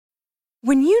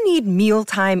When you need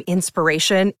mealtime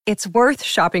inspiration, it's worth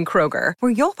shopping Kroger,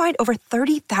 where you'll find over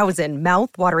 30,000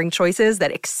 mouth-watering choices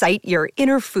that excite your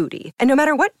inner foodie. And no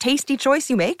matter what tasty choice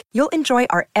you make, you'll enjoy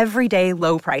our everyday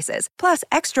low prices, plus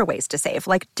extra ways to save,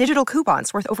 like digital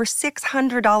coupons worth over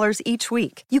 $600 each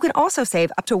week. You can also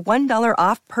save up to $1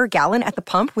 off per gallon at the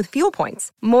pump with fuel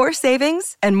points. More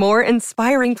savings and more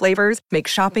inspiring flavors make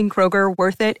shopping Kroger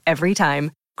worth it every time.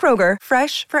 Kroger,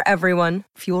 fresh for everyone.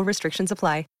 Fuel restrictions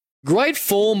apply. Great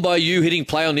form by you hitting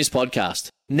play on this podcast.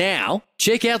 Now,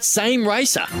 check out Same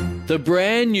Racer, the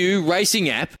brand new racing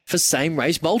app for same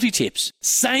race multi-tips.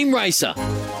 Same Racer.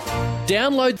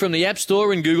 Download from the App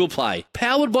Store and Google Play.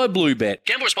 Powered by Bluebet.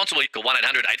 Gamble responsibly. Call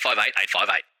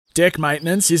 1-800-858-858. Deck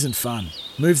maintenance isn't fun.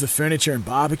 Move the furniture and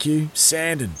barbecue,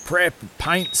 sand and prep,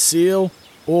 paint, seal,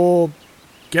 or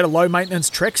get a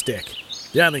low-maintenance Trex deck.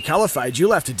 The only colour fade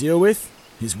you'll have to deal with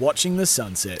is watching the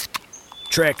sunset.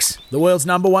 Trex, the world's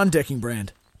 #1 decking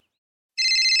brand.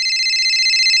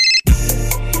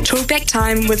 Talkback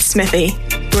time with Smithy.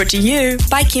 Brought to you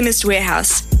by Chemist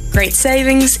Warehouse. Great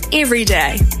savings every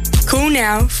day. Call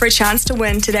now for a chance to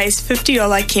win today's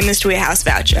 $50 Chemist Warehouse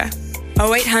voucher.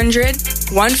 0800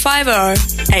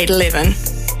 150 811.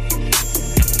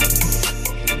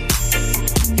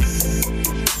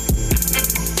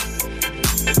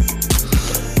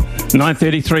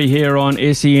 9:33 here on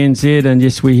SENZ, and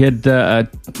yes, we had a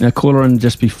caller in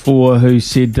just before who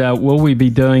said, will we be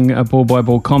doing a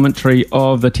ball-by-ball commentary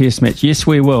of the Test match? Yes,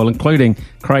 we will, including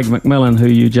Craig McMillan, who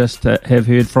you just have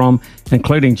heard from,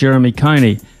 including Jeremy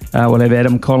Coney. We'll have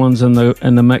Adam Collins in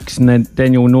the mix, and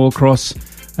Daniel Norcross,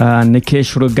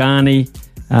 Nikesh Rugani,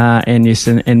 and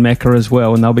Macca as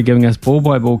well, and they'll be giving us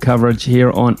ball-by-ball coverage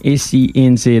here on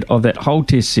SENZ of that whole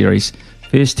Test series.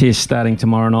 First test starting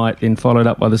tomorrow night, then followed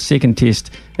up by the second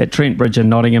test at Trent Bridge in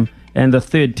Nottingham, and the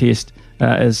third test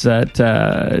is at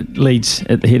Leeds,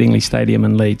 at the Headingley Stadium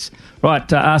in Leeds.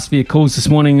 Right, asked for your calls this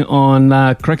morning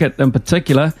on cricket in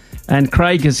particular, and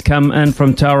Craig has come in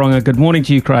from Tauranga. Good morning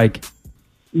to you, Craig.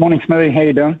 Morning, Smithy. How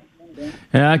you doing?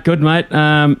 Good, mate.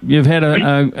 You've had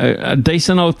a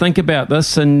decent old think about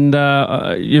this, and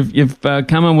you've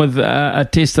come in with a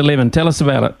Test 11. Tell us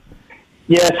about it.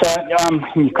 Yeah, so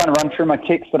you kind of run through my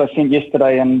text that I sent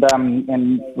yesterday and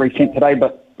resent today,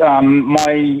 but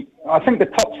I think the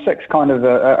top six kind of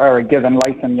are a given: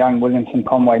 Latham, Young, Williamson,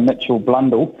 Conway, Mitchell,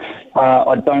 Blundell.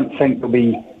 I don't think there'll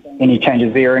be any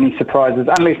changes there, any surprises,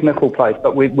 unless Nicol plays,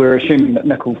 but we're assuming that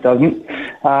Nichols doesn't.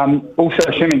 Also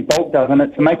assuming Bolt doesn't.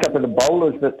 It's the makeup of the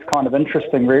bowlers that's kind of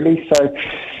interesting, really. So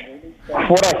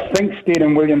what I think Stead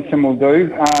and Williamson will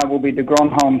do will be de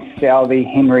Grandhomme, Southey,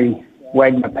 Henry,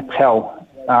 Wagner, Patel.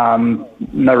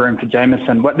 No room for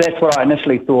Jamieson. That's what I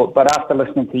initially thought, but after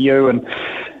listening to you and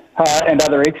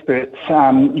other experts,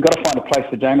 you've got to find a place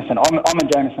for Jamieson. I'm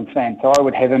a Jamieson fan, so I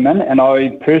would have him in, and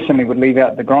I personally would leave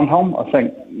out de Grandhomme. I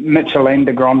think Mitchell and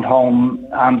de Grandhomme,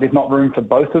 there's not room for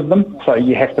both of them, so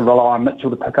you have to rely on Mitchell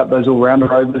to pick up those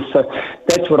all-rounder overs. So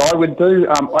that's what I would do.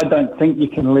 I don't think you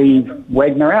can leave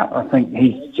Wagner out. I think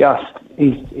he just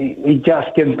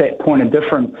gives that point of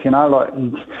difference, like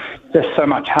he's just so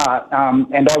much heart.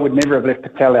 And I would never have left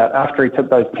Patel out after he took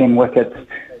those 10 wickets.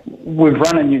 We've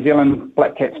run a New Zealand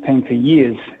Black Caps team for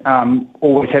years,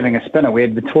 always having a spinner. We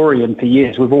had Victorian for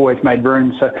years. We've always made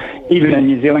room. So even in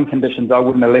New Zealand conditions, I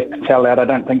wouldn't have left Patel out. I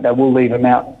don't think they will leave him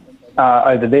out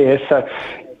over there. So,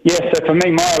 yeah, so for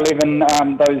me, my 11,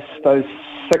 those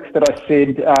six that I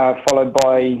said, followed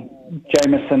by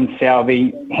Jamieson,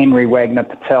 Southey, Henry, Wagner,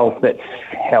 Patel. That's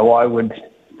how I would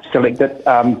select it.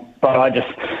 But I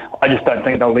just don't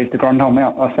think they'll leave de Grandhomme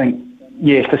out. I think,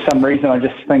 for some reason, I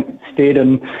just think Stead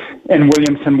and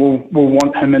Williamson will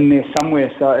want him in there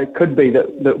somewhere. So it could be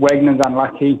that Wagner's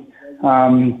unlucky.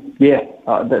 That's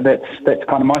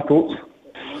kind of my thoughts.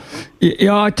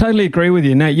 Yeah, I totally agree with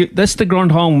you. Now, this de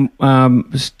Grandhomme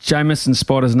Jamieson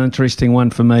spot is an interesting one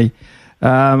for me.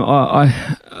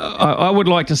 I would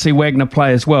like to see Wagner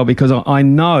play as well, because I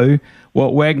know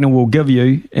what Wagner will give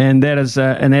you, and that is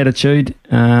an attitude,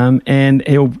 and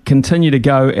he'll continue to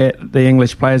go at the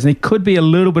English players, and he could be a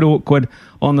little bit awkward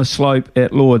on the slope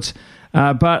at Lord's.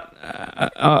 But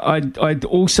I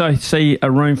also see a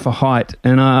room for height,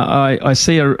 and I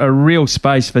see a real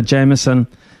space for Jamieson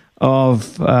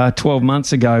of 12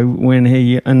 months ago when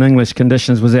he, in English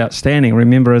conditions, was outstanding.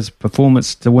 Remember his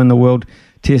performance to win the World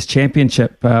Test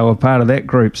Championship, were part of that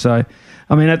group. So,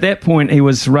 I mean, at that point, he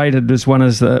was rated as one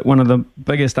of the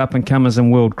biggest up-and-comers in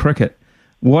world cricket.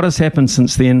 What has happened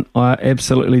since then, I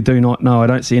absolutely do not know. I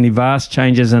don't see any vast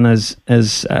changes in his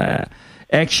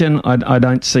action. I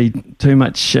don't see too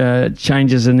much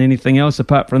changes in anything else,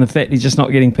 apart from the fact he's just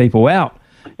not getting people out.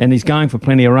 and he's going for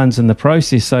plenty of runs in the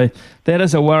process. So that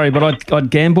is a worry, but I'd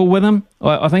gamble with him.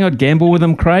 I think I'd gamble with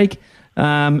him, Craig.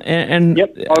 And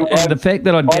the fact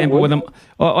that I'd gamble with him,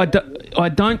 I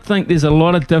don't think there's a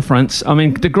lot of difference. I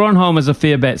mean, de Grandhomme is a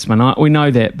fair batsman, we know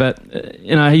that, but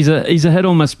he's a hit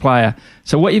or miss player.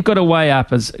 So what you've got to weigh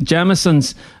up is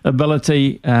Jamison's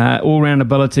ability, all-round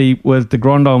ability, with de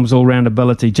Grandhomme's all-round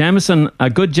ability. A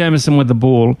good Jamison with the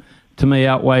ball, to me,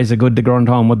 outweighs a good de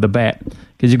Grandhomme with the bat,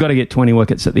 because you've got to get 20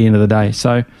 wickets at the end of the day.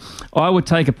 So I would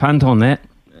take a punt on that,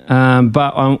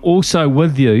 but I'm also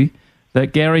with you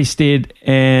that Gary Stead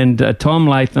and Tom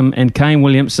Latham and Kane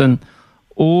Williamson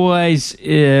always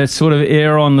sort of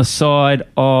err on the side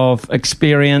of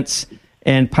experience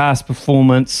and past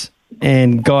performance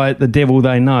and the devil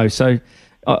they know. So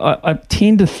I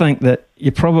tend to think that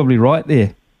you're probably right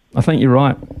there. I think you're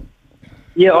right.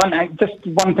 Yeah, just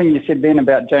one thing you said then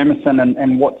about Jamison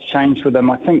and what's changed with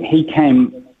him. I think he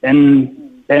came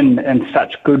in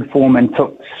such good form and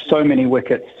took so many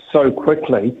wickets so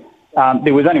quickly.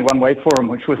 There was only one way for him,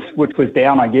 which was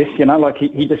down, I guess.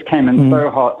 He just came in so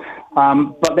hot.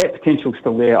 But that potential's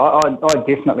still there. I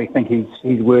definitely think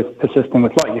he's worth persisting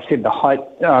with. Like you said, the height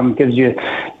gives you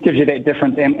that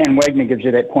difference, and Wagner gives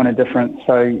you that point of difference.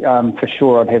 So for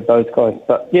sure, I'd have those guys.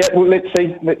 But yeah, well, let's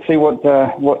see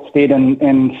what Stead and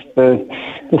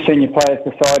the senior players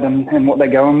decide and what they're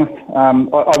going with.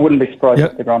 I wouldn't be surprised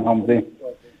if the Grandhomme's there.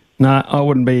 No, I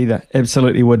wouldn't be either.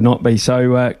 Absolutely would not be.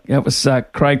 So that was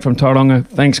Craig from Tauranga.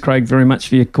 Thanks, Craig, very much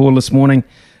for your call this morning.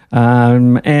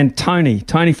 And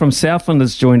Tony from Southland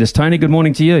has joined us. Tony, good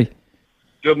morning to you.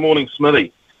 Good morning,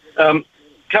 Smithy.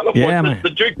 Couple of points. The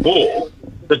Duke ball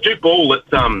that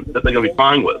they're going to be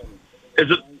playing with, is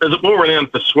it more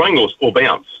renowned for swing or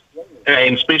bounce,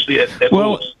 and especially at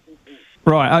balls?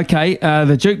 Right, okay.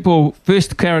 The Duke ball,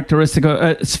 first characteristic,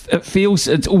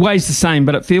 it's always the same,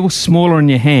 but it feels smaller in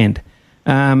your hand.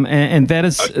 And that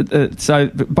is, so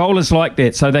bowlers like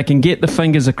that, so they can get the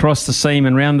fingers across the seam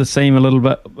and round the seam a little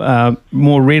bit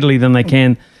more readily than they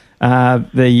can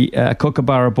the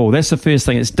Kookaburra ball. That's the first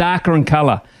thing. It's darker in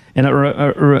colour. And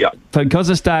because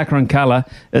it's darker in colour,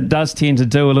 it does tend to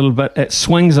do a little bit. It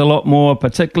swings a lot more,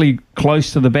 particularly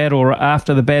close to the bat or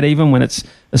after the bat. Even when it's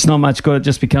not much good, it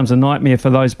just becomes a nightmare for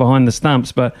those behind the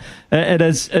stumps. But it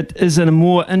is a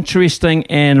more interesting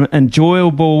and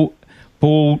enjoyable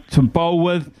ball to bowl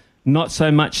with, not so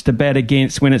much to bat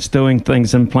against when it's doing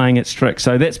things and playing its tricks.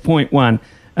 So that's point one.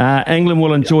 England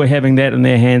will enjoy having that in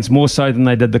their hands more so than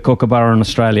they did the Kookaburra in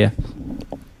Australia.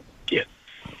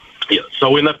 Yeah,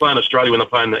 so when they play in Australia, when they're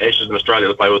playing the Ashes in Australia,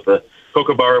 they play with the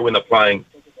Kookaburra. When they're playing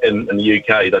in the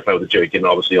UK, they play with the Duke, and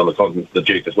obviously on the continent, the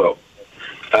Duke as well.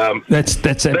 That's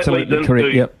absolutely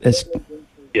correct.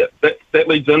 That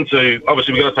leads into,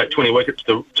 obviously we've got to take 20 wickets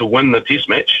to win the Test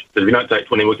match, because if you don't take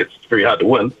 20 wickets, it's very hard to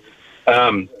win.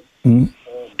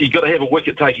 You've got to have a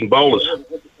wicket-taking bowlers.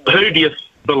 Who do you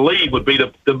believe would be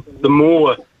the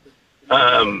more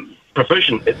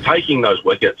proficient at taking those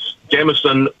wickets,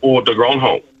 Jamison or de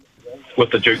Grandhomme, with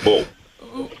the Duke ball?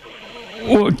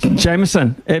 Well,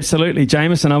 Jamison, absolutely,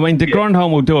 Jamison. I mean, de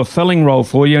Grandhomme will do a filling role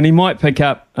for you, and he might pick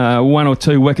up 1 or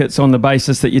 2 wickets on the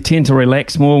basis that you tend to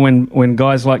relax more when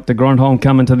guys like de Grandhomme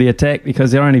come into the attack,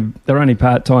 because they're only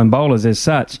part-time bowlers as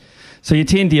such. So you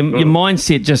tend to your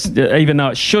mindset, just even though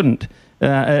it shouldn't,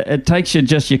 it takes you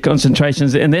just your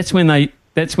concentrations, and that's when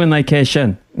they cash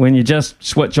in, when you just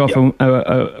switch off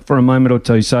for a moment or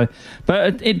two. So,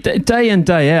 but day in,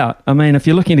 day out, I mean, if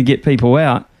you're looking to get people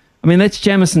out, I mean, that's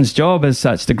Jamison's job as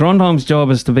such. De Grandhomme's job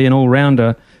is to be an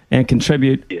all-rounder and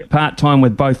contribute part-time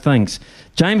with both things.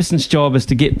 Jamison's job is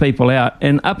to get people out,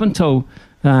 and up until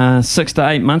 6 to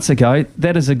 8 months ago,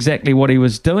 that is exactly what he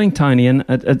was doing, Tony, and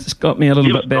it's got me a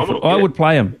little bit baffled. I would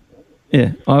play him.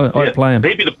 Yeah, I'd play him.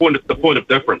 He'd be the point of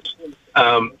difference.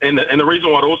 And the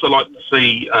reason why I'd also like to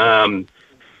see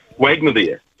Wagner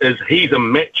there is he's a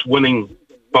match-winning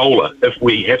bowler if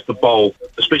we have to bowl,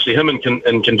 especially him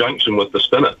in conjunction with the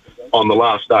spinner on the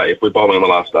last day, if we're bowling on the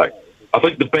last day. I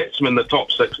think the batsmen, the top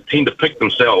 6, tend to pick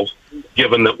themselves,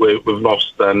 given that we've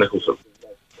lost Nicholson.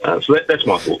 So that's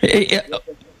my thought.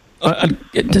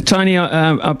 Tony,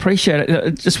 I appreciate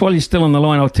it. Just while you're still on the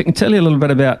line, I'll tell you a little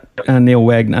bit about Neil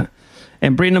Wagner.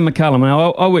 And Brendan McCullum.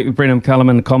 I worked with Brendan McCullum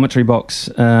in the commentary box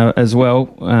as well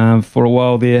for a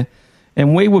while there.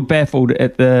 And we were baffled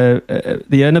at the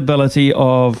inability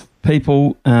of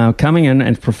people coming in,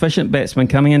 and proficient batsmen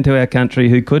coming into our country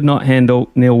who could not handle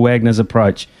Neil Wagner's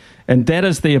approach. And that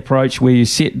is the approach where you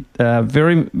set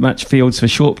very much fields for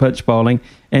short pitch bowling,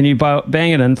 and you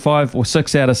bang it in 5 or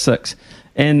 6 out of 6.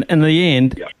 And in the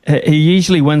end, he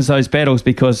usually wins those battles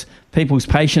because people's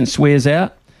patience wears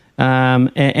out.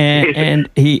 and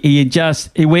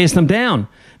he wears them down.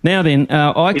 Now then,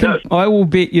 I will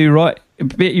bet you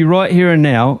right here and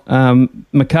now,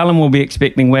 McCullum will be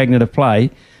expecting Wagner to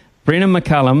play. Brendan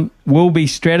McCullum will be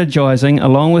strategising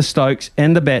along with Stokes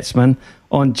and the batsman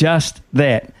on just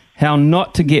that, how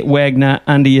not to get Wagner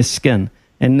under your skin.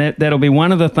 And that'll be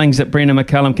one of the things that Brendan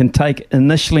McCullum can take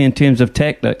initially in terms of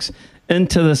tactics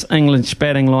into this England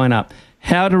batting lineup.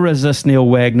 How to resist Neil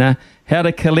Wagner, how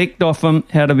to collect off him,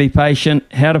 how to be patient,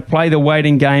 how to play the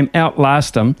waiting game,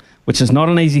 outlast him, which is not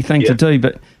an easy thing to do.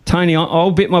 But, Tony, I'll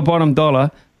bet my bottom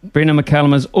dollar Brendan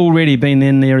McCullum has already been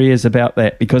in their ears about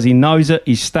that because he knows it,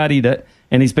 he's studied it,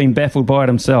 and he's been baffled by it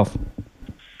himself.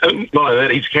 Not only that,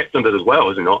 he's captained it as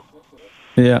well, is he not?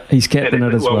 Yeah, he's captained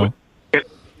it as well.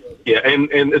 Yeah, and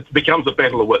it becomes a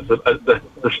battle of wits. The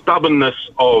stubbornness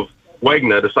of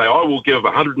Wagner to say, I will give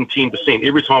 110%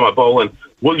 every time I bowl, and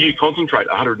will you concentrate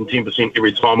 110%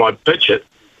 every time I pitch it,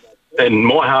 and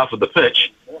my half of the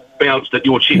pitch bounced at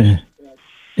your chest.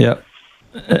 Yeah.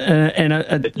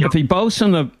 If he bowls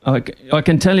from the, I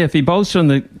can tell you, if he bowls from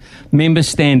the member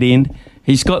stand end,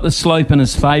 he's got the slope in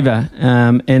his favour,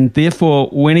 and therefore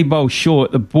when he bowls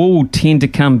short, the ball will tend to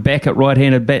come back at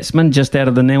right-handed batsmen just out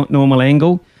of the normal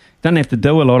angle. Doesn't have to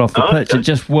do a lot off the pitch; it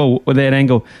just will with that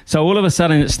angle. So all of a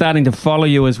sudden, it's starting to follow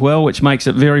you as well, which makes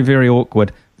it very, very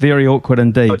awkward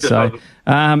indeed. Does not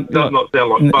sound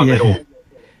like fun at all.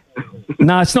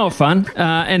 No, it's not fun,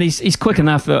 and he's quick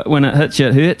enough that when it hits you,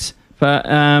 it hurts. But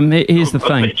here's the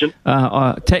thing.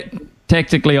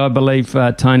 Tactically, I believe,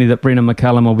 Tony, that Brendan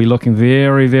McCullum will be looking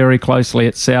very, very closely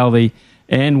at Southey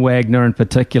and Wagner in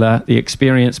particular, the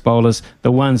experienced bowlers,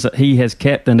 the ones that he has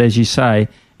captained, as you say,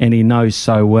 and he knows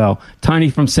so well. Tony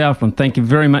from Southland, thank you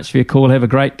very much for your call. Have a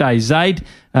great day. Zaid,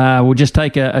 we'll just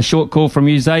take a short call from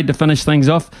you, Zaid, to finish things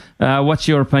off. What's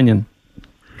your opinion?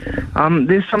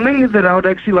 There's something that I would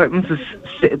actually like them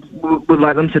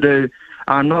to do.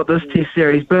 Not this Test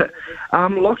series, but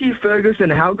Lockie Ferguson,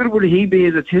 how good would he be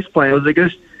as a Test player? Is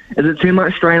it too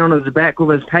much strain on his back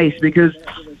with his pace? Because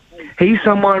he's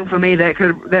someone for me that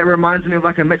reminds me of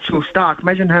like a Mitchell Starc.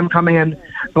 Imagine him coming in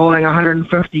bowling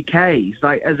 150 Ks.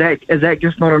 Like, is that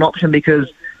just not an option because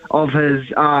of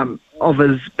his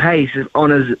pace on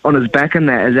his back in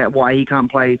that? Is that why he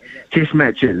can't play Test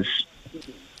matches?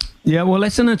 Yeah, well,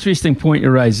 that's an interesting point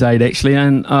you raised, Zaid, actually.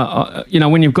 And,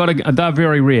 when you've got they're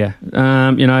very rare.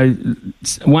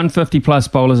 150-plus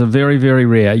bowlers are very, very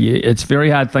rare. It's a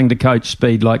very hard thing to coach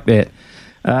speed like that.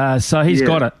 So he's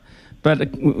got it.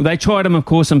 But they tried him, of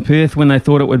course, in Perth when they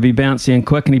thought it would be bouncy and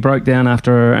quick, and he broke down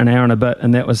after an hour and a bit,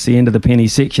 and that was the end of the penny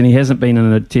section. He hasn't been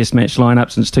in a Test match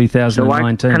lineup since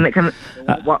 2019. So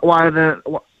why are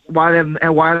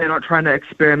they not trying to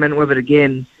experiment with it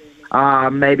again?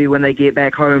 Maybe when they get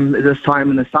back home this time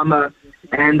in the summer,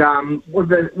 and with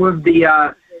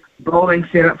the bowling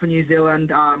setup for New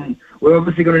Zealand, we're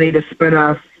obviously going to need a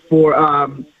spinner for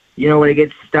when it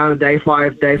gets down to day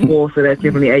 5, day 4. So that's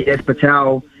definitely AJ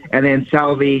Patel, and then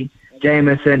Southey,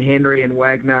 Jameson, Henry, and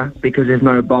Wagner because there's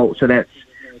no Bolt. So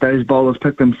those bowlers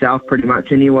pick themselves pretty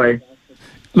much anyway.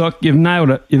 Look, you've nailed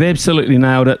it. You've absolutely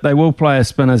nailed it. They will play a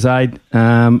spinner's aid.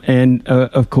 And,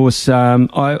 of course,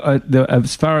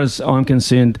 as far as I'm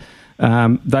concerned,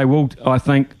 they will, I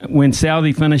think, when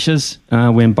Southey finishes,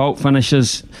 when Bolt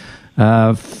finishes,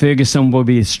 Ferguson will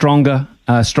be a stronger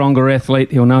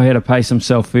athlete. He'll know how to pace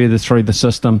himself further through the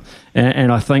system.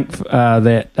 And I think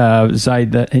that,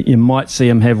 Zaid, that you might see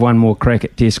him have one more crack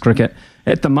at Test cricket.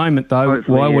 At the moment, though,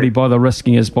 hopefully, why would he bother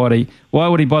risking his body? Why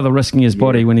would he bother risking his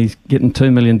body when he's getting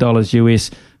 $2 million US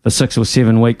for 6 or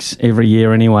 7 weeks every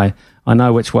year anyway? I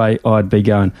know which way I'd be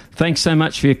going. Thanks so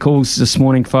much for your calls this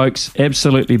morning, folks.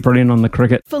 Absolutely brilliant on the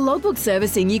cricket. For logbook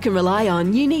servicing you can rely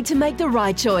on, you need to make the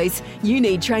right choice. You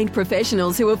need trained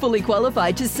professionals who are fully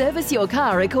qualified to service your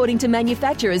car according to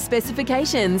manufacturer's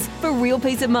specifications. For real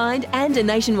peace of mind and a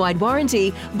nationwide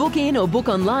warranty, book in or book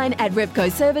online at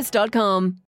repcoservice.com.